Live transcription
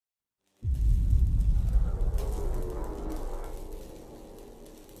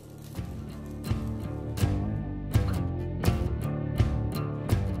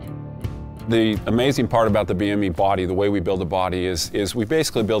The amazing part about the BME body, the way we build a body, is we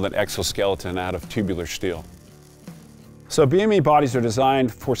basically build an exoskeleton out of tubular steel. So BME bodies are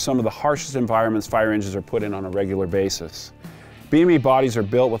designed for some of the harshest environments fire engines are put in on a regular basis. BME bodies are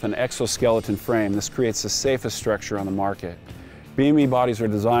built with an exoskeleton frame. This creates the safest structure on the market. BME bodies are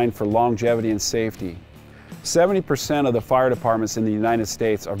designed for longevity and safety. 70% of the fire departments in the United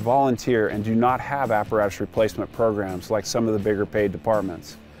States are volunteer and do not have apparatus replacement programs like some of the bigger paid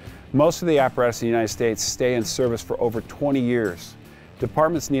departments. Most of the apparatus in the United States stay in service for over 20 years.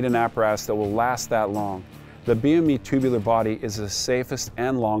 Departments need an apparatus that will last that long. The BME tubular body is the safest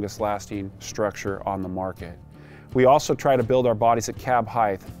and longest lasting structure on the market. We also try to build our bodies at cab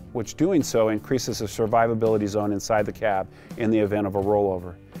height, which doing so increases the survivability zone inside the cab in the event of a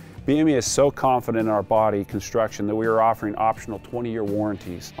rollover. BME is so confident in our body construction that we are offering optional 20-year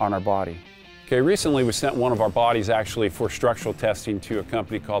warranties on our body. Okay, recently we sent one of our bodies actually for structural testing to a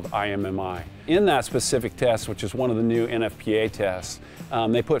company called IMMI. In that specific test, which is one of the new NFPA tests,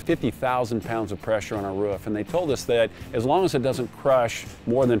 they put 50,000 pounds of pressure on our roof, and they told us that as long as it doesn't crush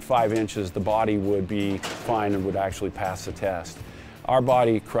more than 5 inches, the body would be fine and would actually pass the test. Our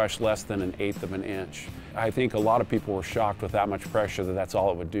body crushed less than 1/8 of an inch. I think a lot of people were shocked with that much pressure that that's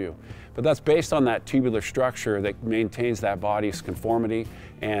all it would do. But that's based on that tubular structure that maintains that body's conformity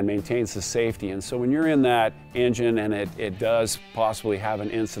and maintains the safety. And so when you're in that engine and it does possibly have an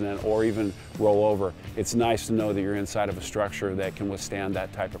incident or even roll over, it's nice to know that you're inside of a structure that can withstand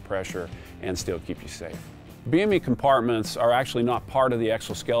that type of pressure and still keep you safe. BME compartments are actually not part of the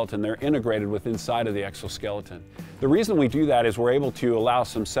exoskeleton, they're integrated with inside of the exoskeleton. The reason we do that is we're able to allow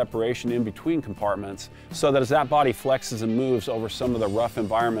some separation in between compartments so that as that body flexes and moves over some of the rough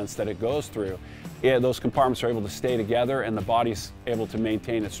environments that it goes through, those compartments are able to stay together and the body's able to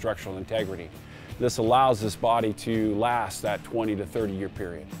maintain its structural integrity. This allows this body to last that 20 to 30 year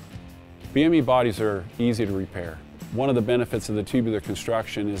period. BME bodies are easy to repair. One of the benefits of the tubular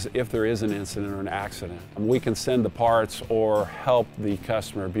construction is if there is an incident or an accident, we can send the parts or help the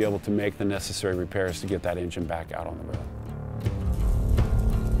customer be able to make the necessary repairs to get that engine back out on the road.